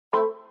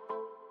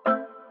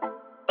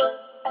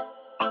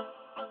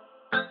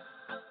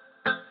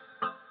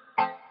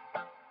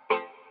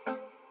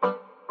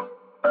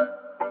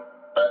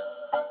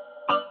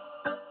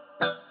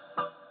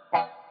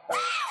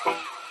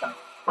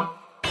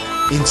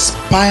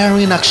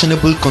inspiring,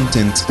 actionable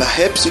content that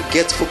helps you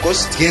get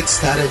focused, get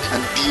started,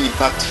 and be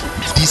impactful.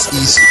 This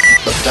is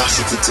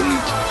Audacity to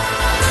Lead.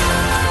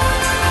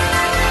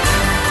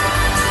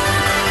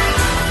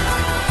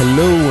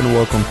 Hello and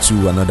welcome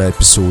to another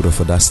episode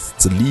of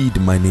Audacity to Lead.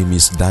 My name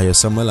is Dio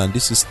Samuel, and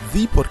this is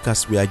the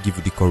podcast where I give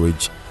you the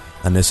courage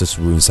and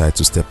necessary insight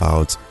to step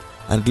out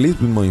and lead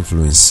with more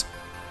influence.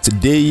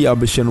 Today, I'll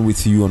be sharing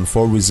with you on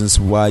 4 reasons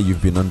why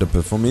you've been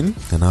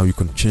underperforming and how you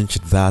can change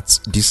that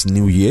this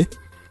new year.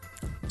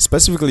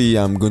 Specifically,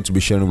 I'm going to be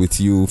sharing with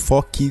you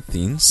 4 key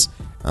things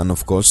and,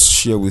 of course,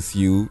 share with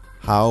you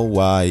how,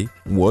 why,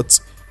 what,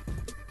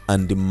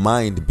 and the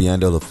mind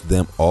behind all of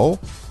them all.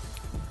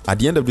 At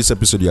the end of this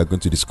episode, you are going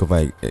to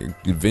discover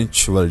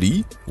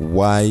eventually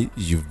why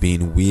you've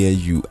been where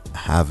you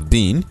have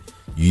been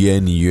year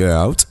in, year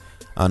out,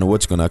 and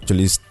what you can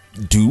actually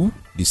do,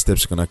 the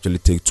steps you can actually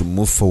take to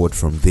move forward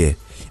from there.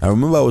 I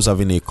remember I was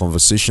having a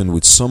conversation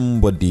with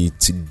somebody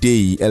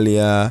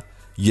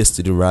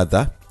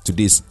yesterday,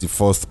 Today is the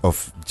 4th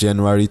of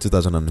January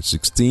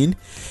 2016.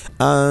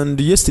 And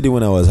yesterday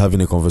when I was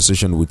having a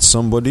conversation with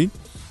somebody,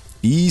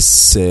 she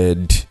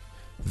said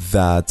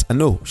that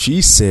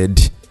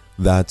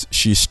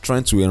she's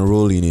trying to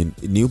enroll in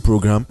a new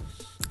program.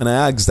 And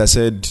I asked,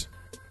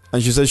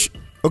 she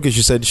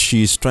said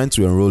she's trying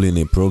to enroll in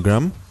a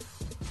program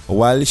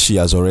while she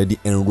has already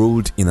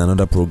enrolled in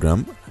another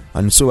program.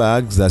 And so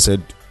I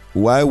said,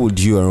 why would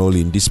you enroll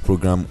in this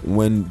program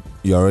when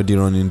you're already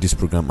running this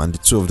program and the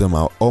two of them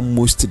are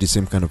almost the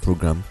same kind of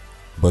program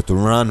but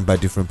run by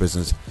different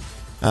persons?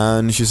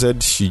 And she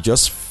said she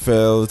just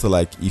felt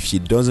like if she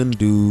doesn't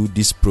do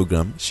this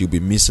program, she'll be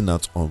missing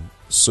out on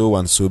so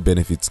and so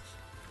benefits,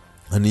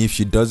 and if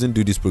she doesn't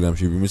do this program,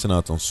 she'll be missing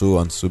out on so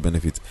and so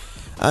benefits.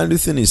 And the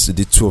thing is,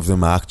 the two of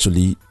them are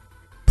actually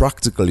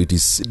practically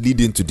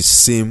leading to the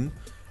same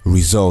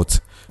result.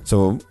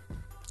 So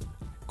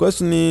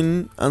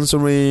questioning,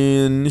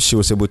 answering, she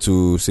was able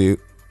to say,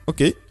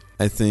 okay,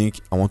 I think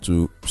I want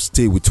to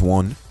stay with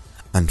one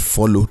and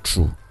follow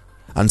through.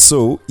 And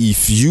so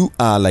if you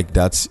are like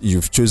that,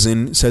 you've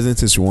chosen certain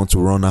things you want to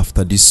run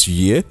after this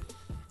year,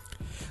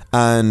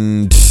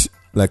 and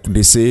like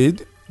they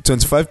said,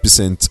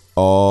 25%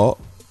 or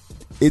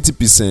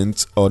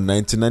 80% or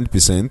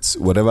 99%,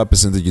 whatever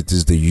percentage it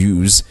is they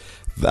use,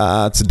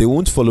 that they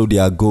won't follow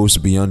their goals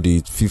beyond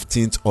the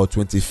 15th or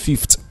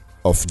 25th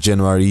of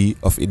January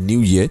of a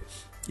new year.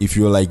 If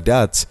you're like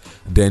that,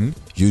 then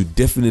you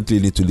definitely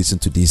need to listen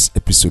to this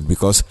episode,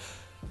 because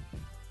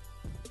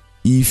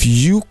if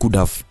you could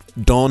have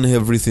done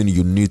everything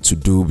you need to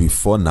do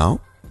before now,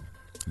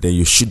 then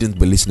you shouldn't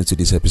be listening to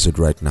this episode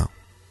right now.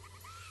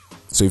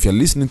 So if you're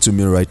listening to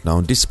me right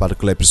now, this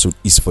particular episode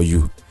is for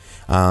you.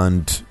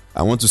 And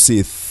I want to say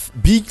a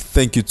big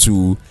thank you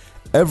to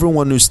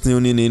everyone who's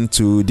tuning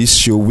into this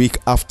show week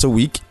after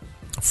week,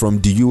 from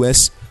the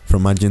US,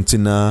 from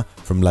Argentina,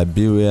 from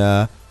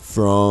Liberia,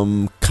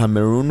 from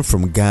Cameroon,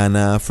 from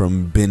Ghana,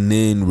 from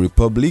Benin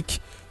Republic,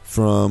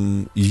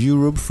 from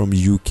Europe, from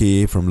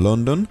UK, from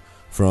London,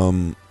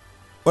 from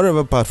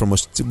whatever part, from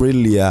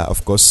Australia.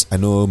 Of course, I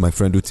know my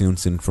friend who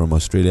tunes in from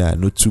Australia. I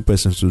know 2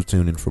 persons who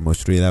tune in from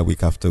Australia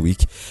week after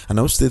week. And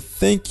I would say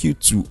thank you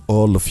to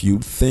all of you.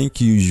 Thank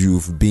you.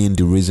 You've been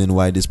the reason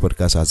why this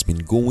podcast has been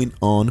going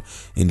on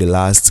in the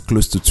last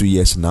close to 2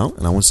 years now.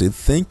 And I want to say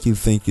thank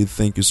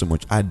you so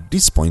much. At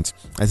this point,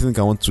 I think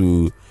I want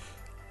to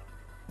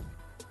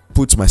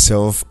put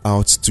myself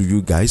out to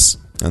you guys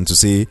and to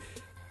say,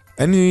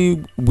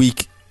 any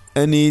week,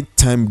 any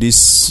time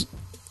this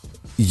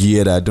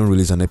year that I don't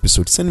release an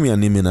episode, send me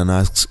an email and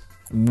ask,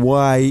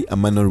 why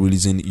am I not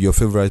releasing your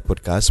favorite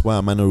podcast? Why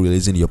am I not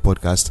releasing your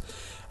podcast?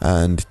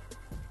 And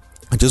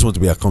I just want to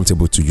be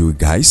accountable to you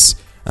guys,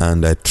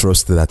 and I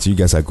trust that you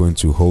guys are going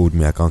to hold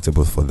me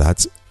accountable for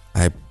that.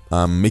 I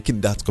am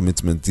making that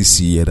commitment this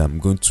year that I'm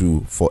going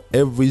to, for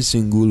every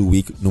single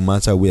week, no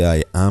matter where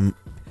I am,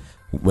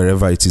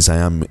 wherever it is I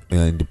am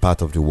in the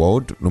part of the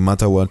world, no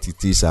matter what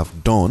it is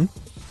I've done,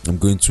 I'm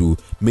going to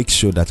make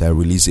sure that I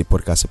release a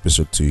podcast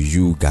episode to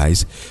you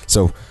guys.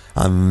 So,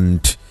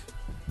 and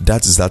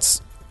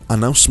that's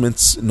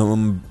announcements.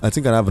 No, I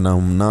think I have an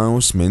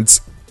announcement.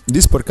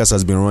 This podcast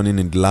has been running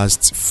in the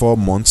last 4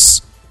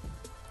 months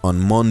on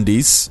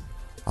Mondays.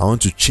 I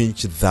want to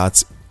change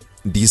that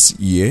this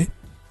year,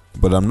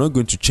 but I'm not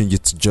going to change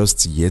it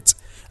just yet.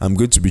 I'm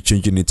going to be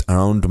changing it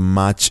around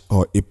March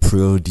or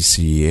April this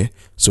year.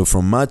 So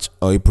from March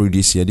or April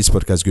this year, this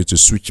podcast is going to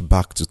switch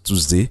back to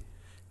Tuesday.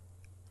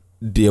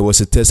 There was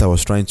a test I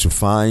was trying to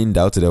find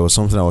out. There was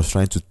something I was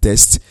trying to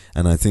test,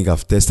 and I think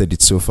I've tested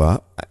it so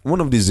far.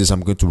 One of these days, I'm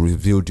going to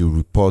reveal the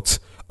report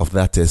of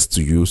that test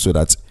to you, so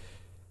that,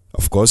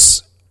 of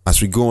course,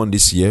 as we go on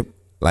this year,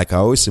 like I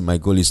always say, my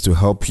goal is to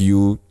help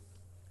you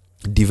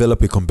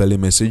develop a compelling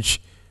message,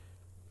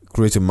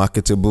 create a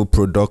marketable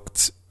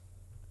product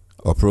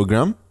or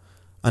program,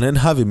 and then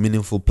have a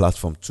meaningful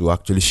platform to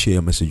actually share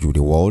a message with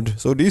the world.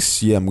 So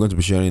this year, I'm going to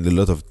be sharing a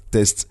lot of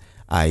tests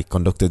I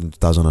conducted in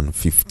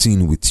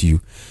 2015 with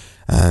you.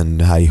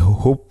 and I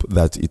hope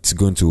that it's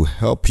going to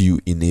help you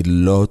in a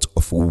lot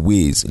of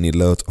ways.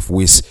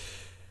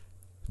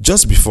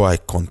 Just before I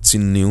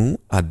continue,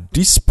 at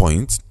this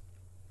point,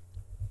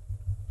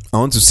 I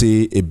want to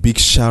say a big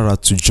shout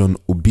out to John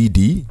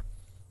Obidi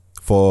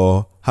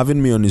for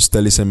having me on his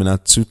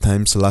teleseminar 2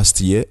 times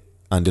last year,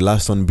 and the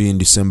last one being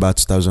December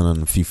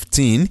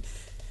 2015.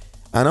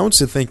 And I want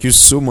to say thank you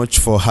so much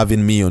for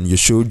having me on your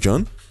show,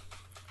 John.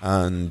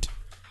 And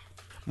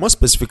more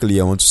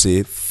specifically, I want to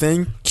say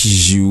thank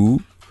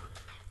you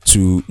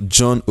to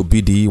John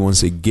Obidi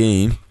once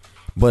again.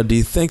 But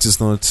the thanks is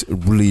not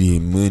really the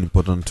main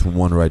important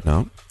one right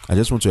now. I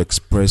just want to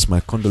express my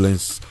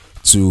condolence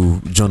to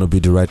John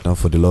Obidi right now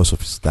for the loss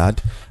of his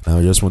dad. And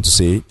I just want to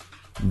say,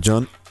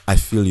 John, I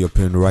feel your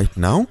pain right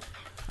now,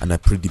 and I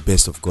pray the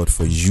best of God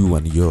for you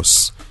and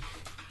yours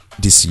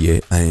this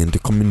year and the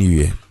coming new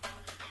year.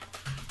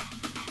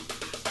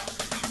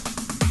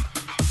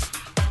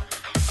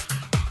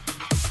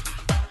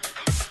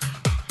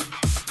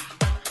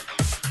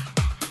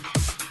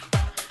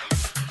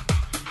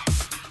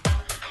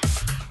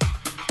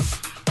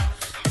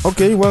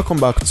 Okay, welcome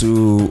back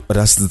to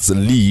That's the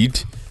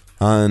Lead.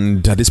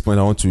 And at this point,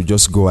 I want to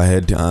just go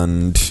ahead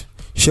and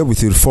share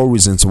with you 4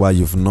 reasons why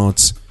you've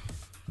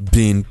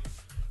been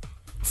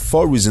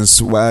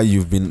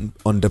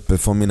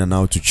underperforming and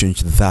how to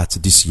change that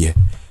this year.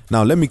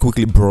 Now, let me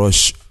quickly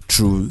brush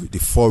through the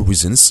 4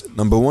 reasons.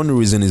 Number 1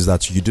 reason is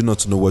that you do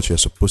not know what you're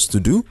supposed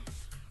to do.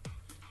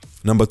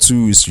 Number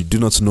 2 is you do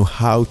not know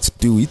how to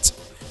do it.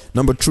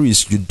 Number 3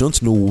 is you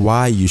don't know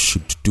why you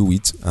should do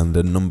it. And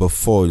then number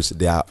 4 is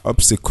there are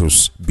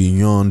obstacles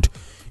beyond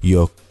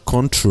your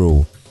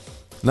control.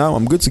 Now,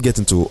 I'm going to get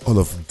into all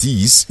of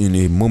these in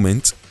a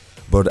moment,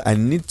 but I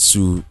need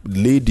to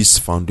lay this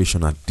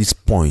foundation at this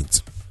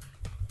point.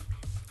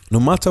 No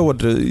matter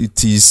what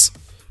it is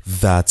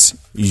that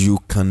you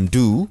can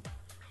do.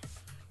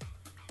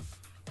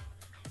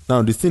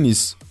 Now, the thing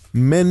is,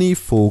 many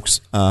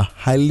folks are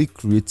highly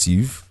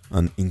creative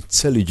and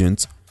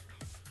intelligent,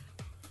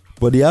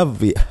 but they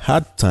have a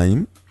hard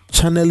time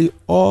channeling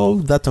all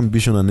that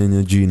ambition and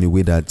energy in a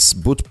way that's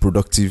both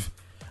productive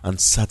and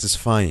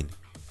satisfying.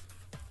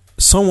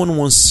 Someone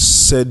once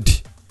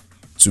said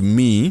to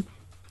me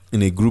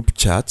in a group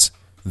chat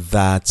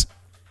that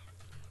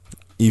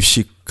if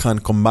she can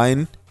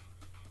combine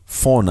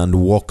fun and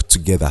work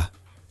together,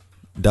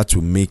 that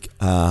will make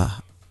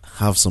her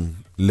have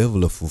some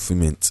level of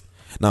fulfillment.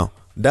 Now,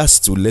 that's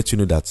to let you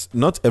know that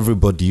not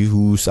everybody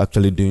who's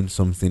actually doing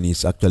something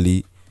is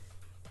actually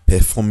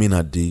performing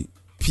at the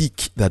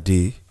peak that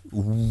they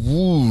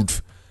would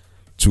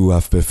to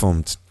have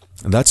performed.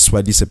 And that's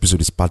why this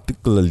episode is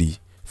particularly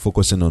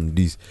focusing on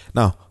this.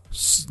 Now,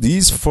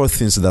 these 4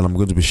 things that I'm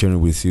going to be sharing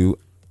with you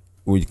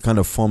will kind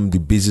of form the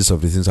basis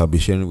of the things I'll be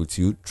sharing with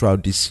you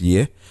throughout this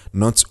year.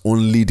 Not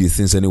only the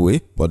things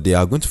anyway, but they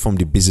are going to form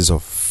the basis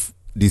of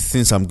the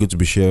things I'm going to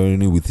be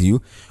sharing with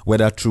you,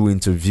 whether through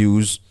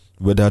interviews,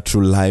 whether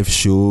through live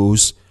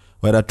shows,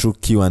 whether through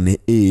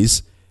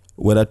Q&As,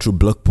 whether through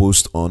blog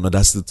posts on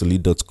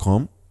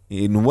othercitytolead.com,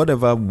 in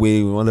whatever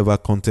way, whatever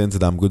content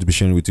that I'm going to be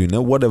sharing with you,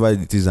 whatever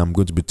it is I'm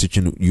going to be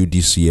teaching you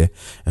this year.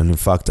 And in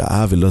fact, I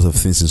have a lot of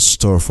things in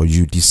store for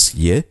you this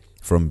year,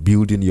 from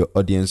building your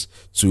audience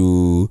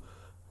to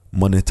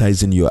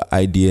monetizing your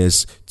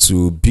ideas,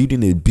 to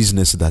building a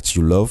business that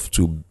you love,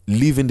 to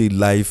living the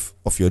life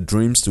of your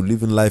dreams, to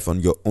living life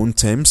on your own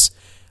terms.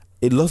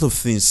 A lot of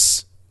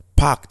things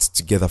packed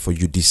together for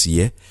you this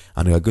year,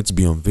 and we are going to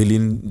be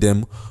unveiling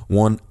them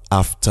one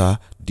after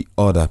the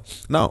other.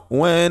 Now,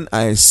 when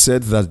I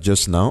said that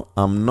just now,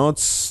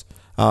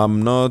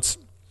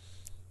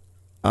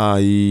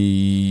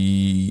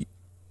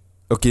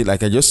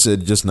 like I just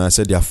said just now, I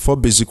said there are 4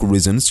 basic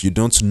reasons you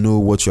don't know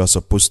what you are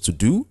supposed to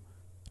do.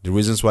 The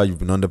reasons why you've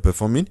been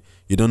underperforming: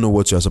 you don't know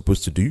what you are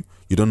supposed to do,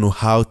 you don't know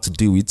how to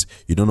do it,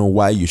 you don't know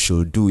why you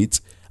should do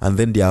it, and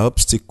then there are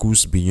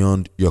obstacles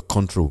beyond your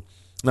control.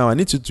 Now, I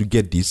need you to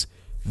get this.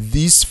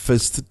 These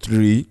first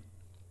 3,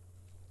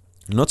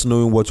 not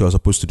knowing what you are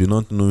supposed to do,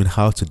 not knowing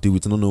how to do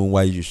it, not knowing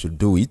why you should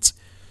do it,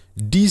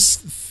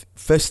 these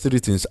first 3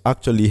 things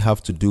actually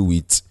have to do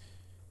with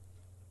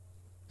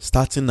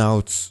starting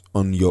out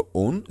on your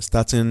own,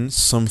 starting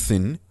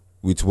something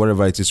with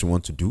whatever it is you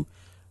want to do.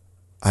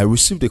 I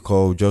received a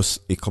call just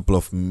a couple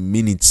of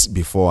minutes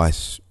before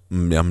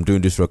I'm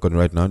doing this recording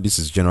right now. This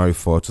is January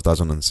 4,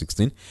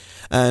 2016.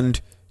 And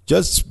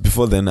just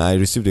before then, I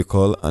received a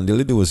call, and the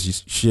lady was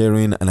just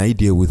sharing an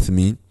idea with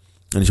me.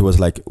 And she was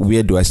like,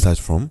 where do I start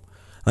from?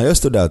 And I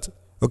just told that,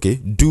 okay,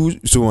 do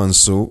so and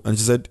so. And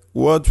she said,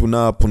 what will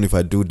now happen if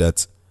I do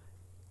that?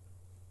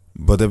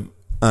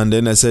 And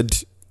then I said,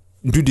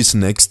 do this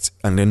next,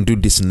 and then do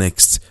this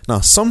next. Now,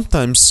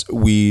 sometimes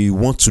we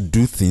want to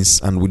do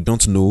things and we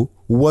don't know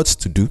what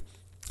to do,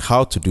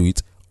 how to do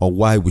it, or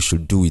why we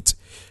should do it.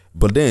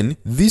 But then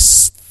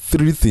these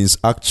 3 things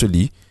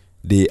actually,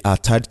 they are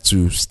tied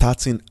to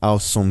starting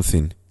out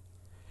something.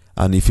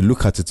 And if you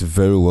look at it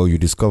very well, you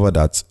discover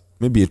that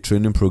maybe a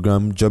training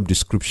program, job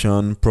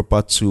description,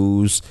 proper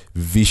tools,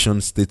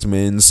 vision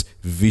statements,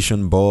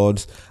 vision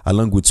boards,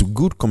 along with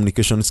good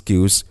communication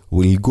skills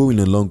will go in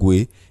a long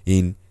way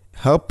in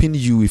helping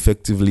you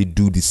effectively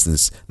do these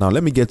things. Now,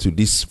 let me get to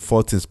these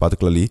 4 things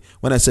particularly.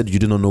 When I said you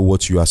do not know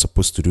what you are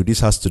supposed to do, this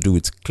has to do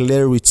with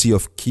clarity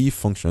of key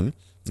function.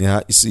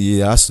 Yeah,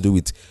 it has to do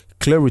with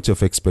clarity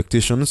of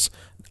expectations.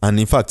 And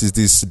in fact, it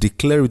is the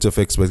clarity of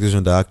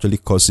expectation that actually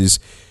causes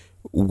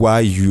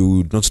why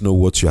you don't know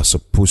what you are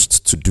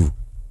supposed to do.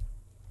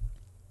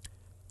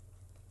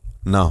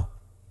 Now,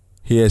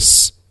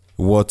 here's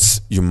what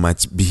you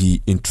might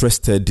be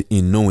interested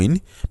in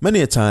knowing.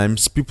 Many a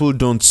times, people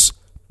don't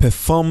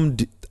perform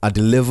at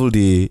the level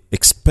they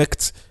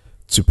expect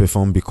to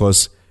perform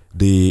because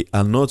they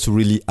are not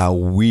really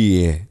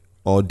aware,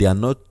 or they are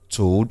not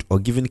told or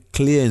given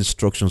clear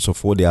instructions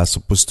of what they are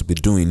supposed to be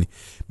doing.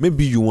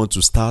 Maybe you want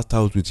to start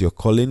out with your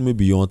calling.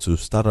 Maybe you want to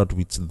start out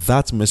with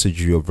that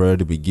message you have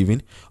already been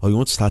given, or you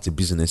want to start a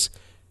business.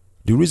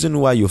 The reason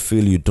why you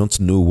feel you don't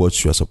know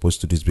what you are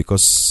supposed to do is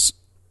because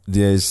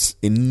there's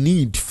a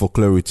need for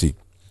clarity.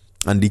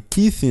 And the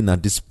key thing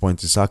at this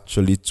point is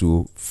actually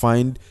to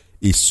find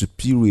a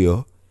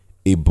superior,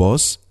 a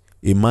boss,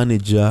 a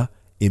manager,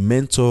 a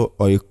mentor,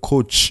 or a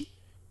coach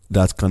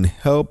that can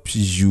help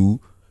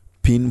you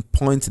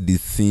pinpoint the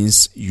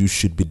things you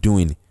should be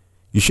doing.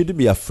 You shouldn't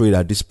be afraid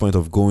at this point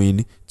of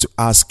going to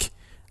ask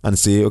and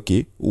say,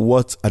 okay,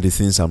 what are the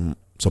things I'm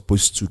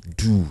supposed to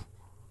do?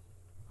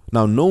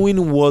 Now,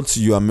 knowing what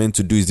you are meant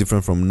to do is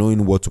different from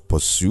knowing what to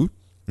pursue.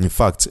 In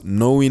fact,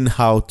 knowing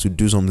how to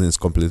do something is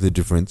completely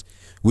different,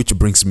 which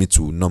brings me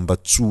to number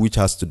 2, which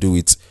has to do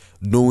with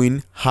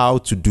knowing how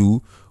to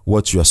do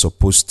what you are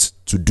supposed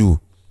to do.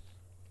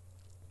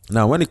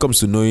 Now, when it comes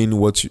to knowing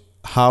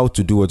how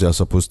to do what you are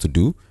supposed to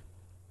do,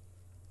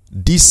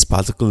 this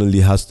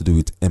particularly has to do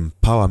with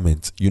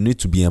empowerment. You need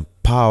to be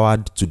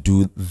empowered to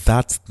do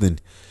that thing.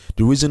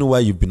 The reason why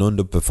you've been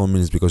underperforming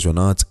is because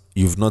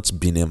you've not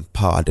been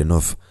empowered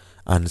enough.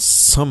 And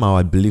somehow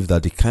I believe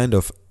that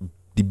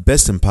the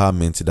best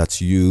empowerment that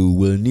you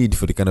will need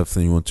for the kind of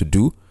thing you want to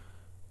do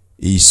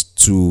is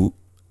to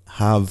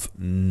have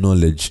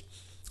knowledge.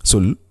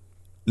 So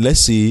let's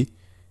say,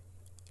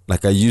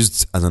 like I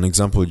used as an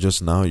example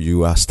just now,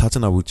 you are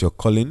starting out with your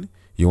calling.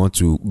 You want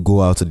to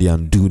go out there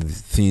and do the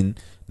thing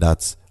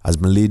that has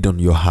been laid on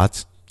your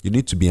heart. You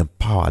need to be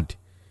empowered.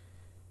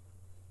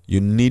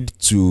 You need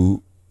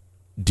to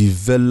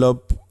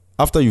develop,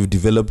 after you've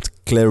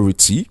developed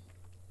clarity,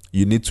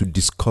 you need to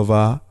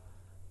discover,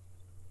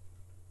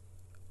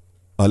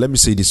 or let me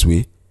say it this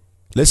way,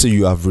 let's say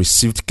you have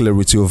received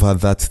clarity over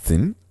that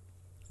thing.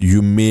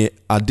 You may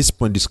at this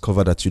point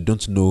discover that you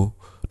don't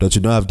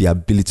have the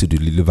ability to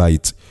deliver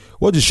it.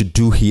 What you should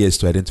do here is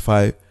to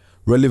identify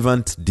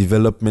relevant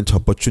development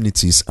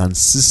opportunities and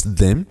seize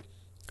them,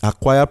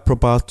 acquire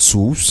proper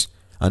tools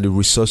and the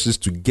resources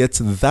to get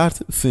that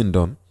thing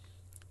done.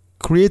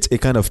 Create a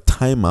kind of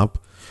time map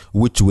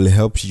which will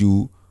help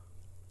you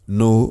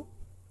know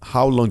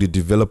how long the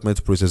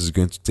development process is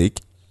going to take.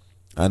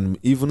 And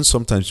even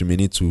sometimes you may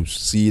need to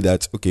see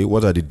that, okay,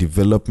 what are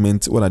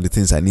the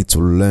things I need to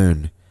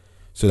learn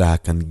so that I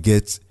can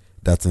get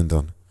that thing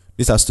done.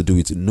 This has to do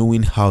with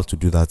knowing how to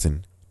do that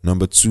thing.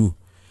 Number 2.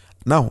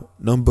 Now,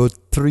 number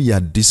 3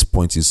 at this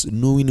point is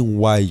knowing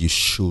why you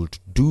should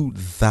do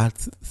that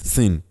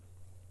thing.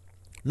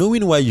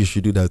 Knowing why you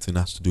should do that thing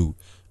has to do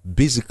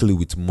basically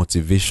with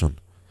motivation.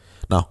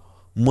 Now,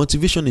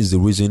 motivation is the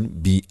reason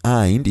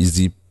behind,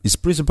 is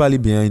principally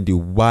behind the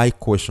why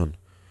question.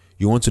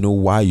 You want to know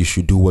why you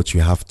should do what you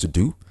have to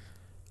do.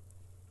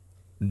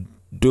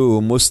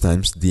 Though most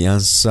times the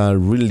answer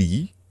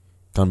really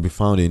can be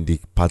found in the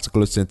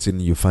particular setting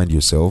you find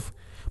yourself.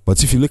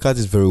 But if you look at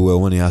it very well,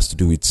 when it has to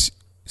do with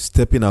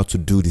stepping out to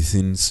do the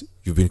things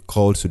you've been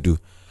called to do.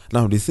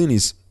 Now, the thing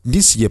is,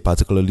 this year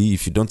particularly,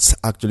 if you don't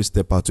actually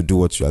step out to do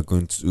what you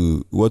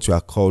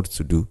are called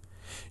to do,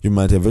 you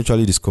might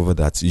eventually discover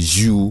that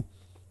you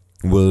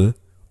will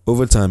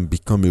over time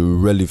become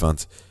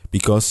irrelevant,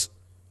 because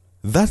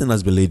that thing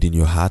has been laid in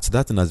your heart,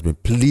 that thing has been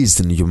placed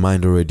in your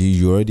mind already.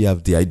 You already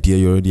have the idea,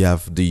 you already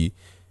have the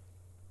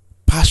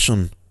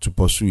passion to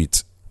pursue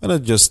it. Why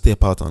not just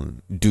step out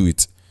and do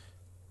it?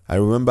 I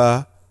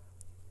remember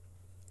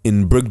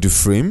in Break the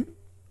Frame,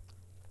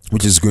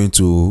 which is going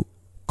to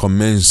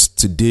commence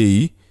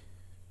today.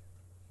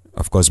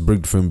 Of course,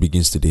 Break the Frame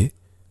begins today.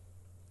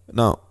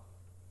 Now,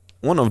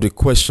 one of the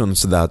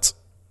questions that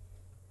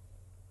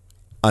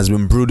has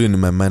been brooding in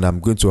my mind, I'm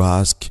going to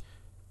ask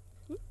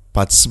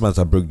participants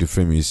at Break the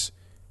Frame is,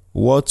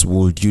 what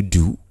would you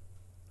do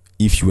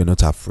if you were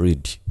not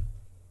afraid?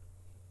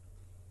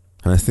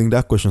 And I think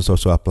that question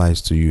also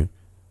applies to you.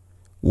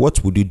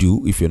 What would you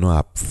do if you're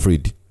not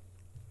afraid?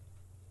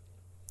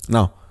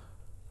 Now,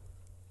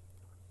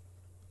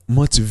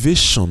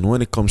 motivation,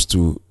 when it comes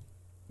to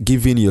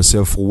giving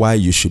yourself why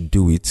you should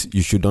do it,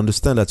 you should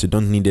understand that you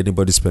don't need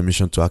anybody's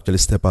permission to actually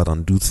step out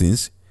and do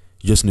things.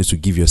 You just need to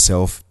give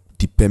yourself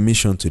the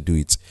permission to do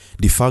it.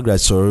 The fact that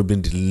it's already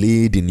been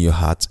laid in your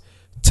heart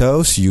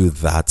tells you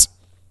that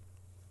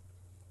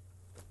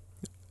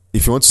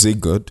if you want to say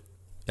God,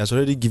 He has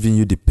already given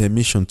you the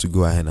permission to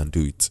go ahead and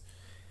do it.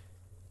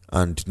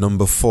 And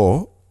number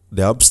 4,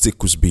 the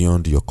obstacles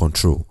beyond your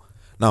control.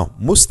 Now,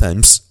 most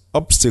times,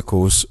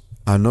 obstacles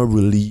are not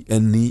really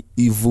any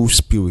evil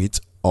spirit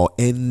or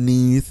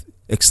any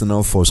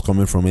external force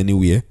coming from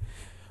anywhere.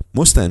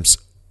 Most times,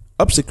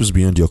 obstacles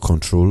beyond your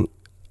control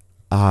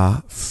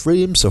are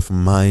frames of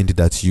mind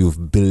that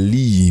you've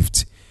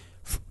believed,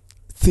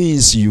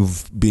 things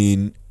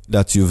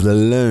that you've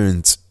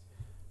learned,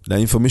 the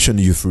information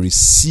you've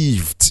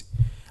received,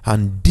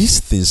 and these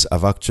things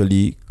have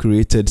actually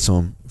created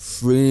some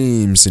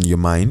frames in your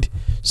mind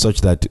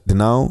such that they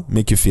now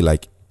make you feel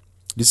like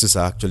this is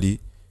actually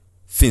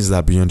things that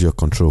are beyond your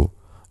control.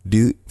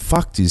 The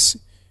fact is,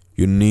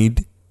 you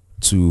need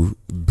to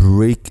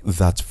break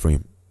that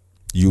frame.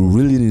 You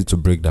really need to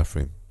break that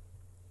frame.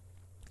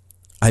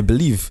 I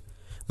believe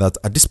that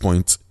at this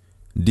point,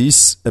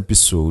 this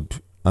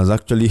episode has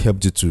actually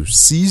helped you to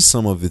see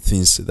some of the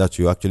things that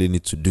you actually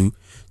need to do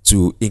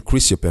to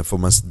increase your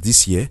performance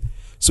this year.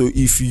 So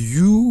if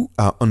you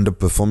are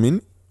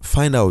underperforming,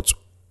 find out,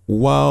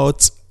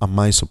 what am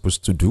I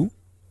supposed to do?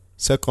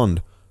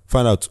 Second,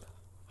 find out,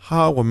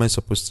 how am I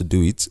supposed to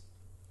do it?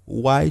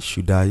 Why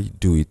should I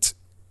do it?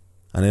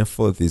 And then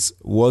fourth is,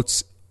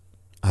 what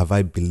have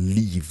I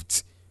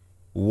believed?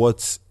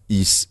 What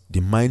is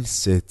the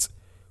mindset?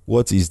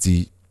 What is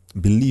the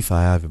belief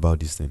I have about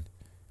this thing?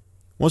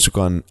 Once you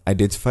can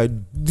identify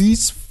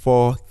these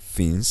 4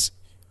 things,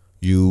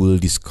 you will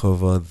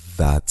discover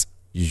that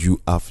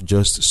you have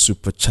just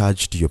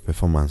supercharged your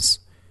performance.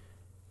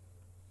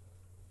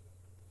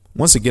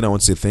 Once again, I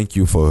want to say thank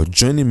you for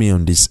joining me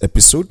on this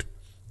episode.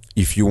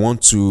 If you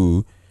want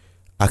to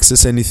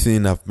access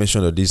anything I've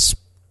mentioned on this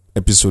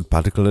episode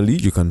particularly,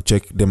 you can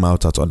check them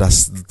out at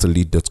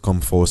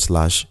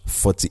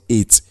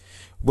audacity.com/48.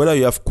 Whether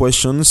you have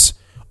questions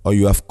or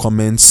you have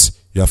comments,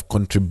 you have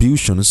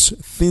contributions,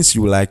 things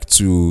you would like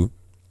to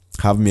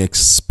have me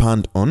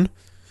expand on,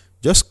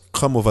 just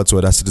come over to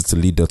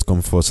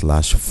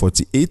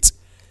audacity.com/48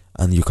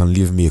 and you can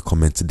leave me a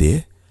comment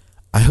there.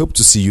 I hope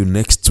to see you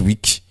next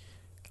week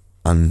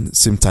and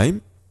same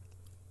time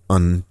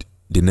on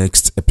the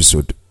next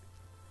episode.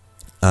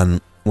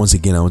 And once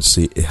again, I want to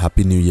say a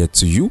happy new year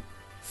to you.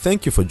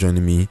 Thank you for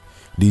joining me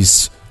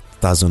this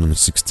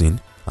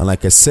 2016. And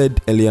like I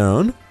said earlier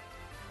on,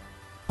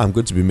 I'm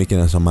going to be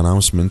making some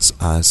announcements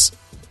as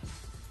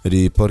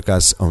the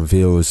podcast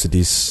unveils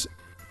this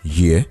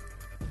year.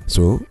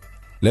 So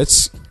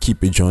let's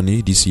keep a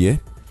journey this year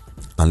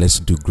and let's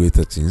do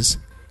greater things.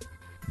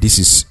 This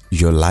is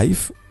your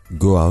life.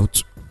 Go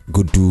out,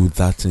 go do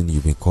that thing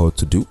you've been called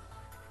to do.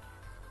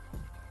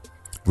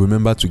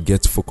 Remember to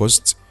get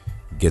focused,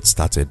 get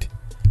started,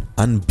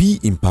 and be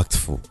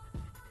impactful.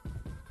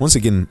 Once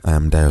again, I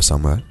am Dio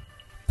Samuel,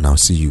 and I'll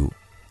see you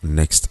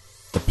next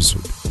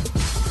episode.